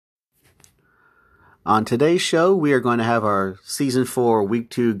On today's show, we are going to have our Season 4 Week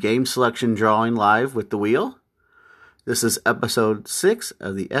 2 game selection drawing live with the wheel. This is Episode 6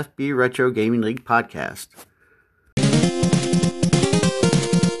 of the FB Retro Gaming League podcast.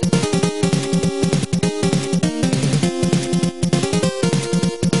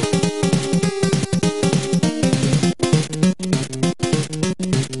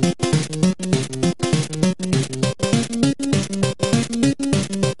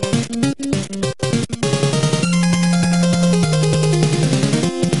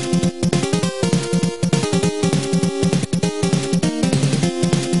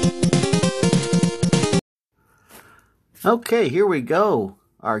 Okay, here we go.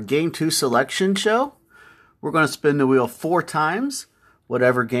 Our Game 2 selection show. We're going to spin the wheel 4 times.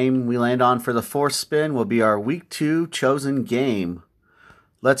 Whatever game we land on for the 4th spin will be our Week 2 chosen game.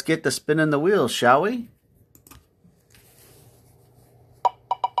 Let's get to spinning the wheel, shall we?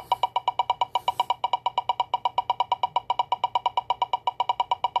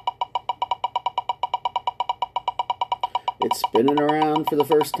 It's spinning around for the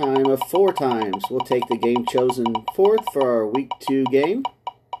first time of 4 times. We'll take the game chosen 4th for our Week 2 game.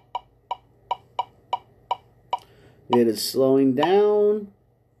 It is slowing down.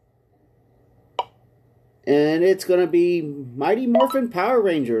 And it's going to be Mighty Morphin Power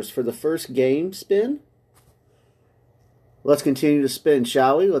Rangers for the first game spin. Let's continue to spin,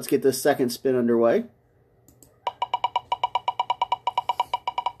 shall we? Let's get this second spin underway.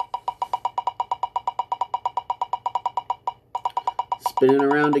 Spinning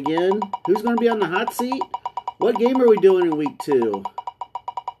around again. Who's going to be on the hot seat? What game are we doing in Week 2?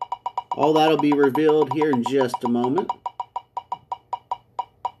 All that'll be revealed here in just a moment.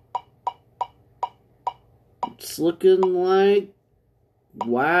 It's looking like...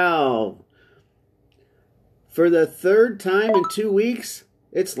 wow. For the 3rd time in 2 weeks,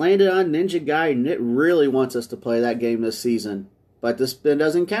 it's landed on Ninja Gaiden. It really wants us to play that game this season. But this spin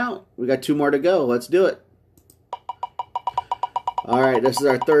doesn't count. We got 2 more to go. Let's do it. Alright, this is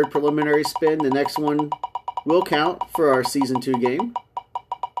our 3rd preliminary spin. The next one will count for our Season 2 game.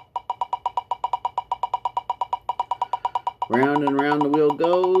 Round and round the wheel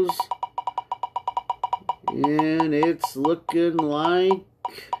goes. And it's looking like...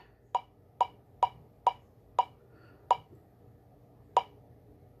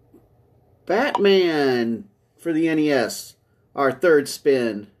 Batman for the NES. Our 3rd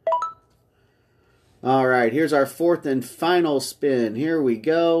spin. Alright, here's our 4th and final spin. Here we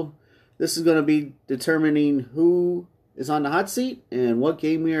go. This is going to be determining who is on the hot seat and what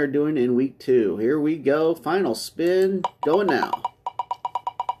game we are doing in Week 2. Here we go. Final spin. Going now.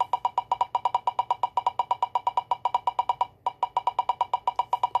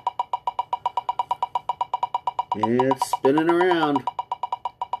 It's spinning around.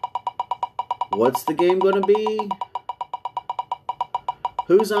 What's the game going to be?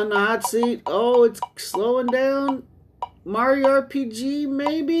 Who's on the hot seat? Oh, it's slowing down. Mario RPG,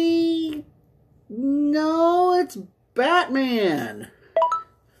 maybe? No, it's Batman.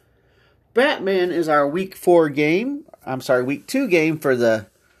 Batman is our Week 2 game for the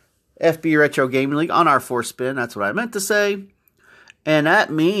FB Retro Gaming League on our 4th spin. That's what I meant to say. And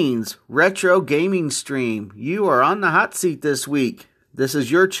that means Retro Gaming Stream. You are on the hot seat this week. This is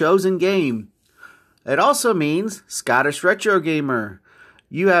your chosen game. It also means Scottish Retro Gamer.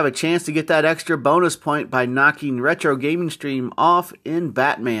 You have a chance to get that extra bonus point by knocking Retro Gaming Stream off in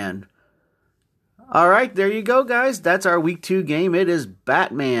Batman. Alright, there you go, guys. That's our Week 2 game. It is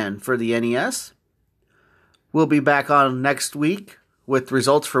Batman for the NES. We'll be back on next week with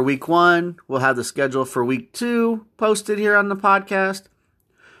results for Week 1. We'll have the schedule for Week 2 posted here on the podcast.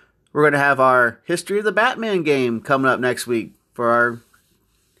 We're going to have our History of the Batman game coming up next week for our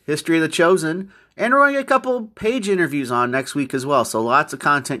History of the Chosen. And we're going to get a couple page interviews on next week as well. So lots of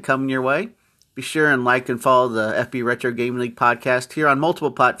content coming your way. Be sure and like and follow the FB Retro Gaming League podcast here on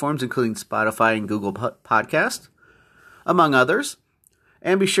multiple platforms, including Spotify and Google Podcast, among others.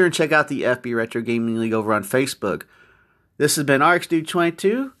 And be sure and check out the FB Retro Gaming League over on Facebook. This has been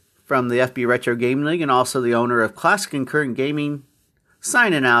RxDude22 from the FB Retro Gaming League and also the owner of Classic and Current Gaming,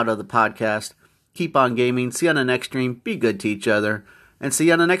 signing out of the podcast. Keep on gaming. See you on the next stream. Be good to each other. And see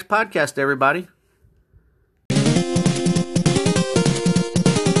you on the next podcast, everybody.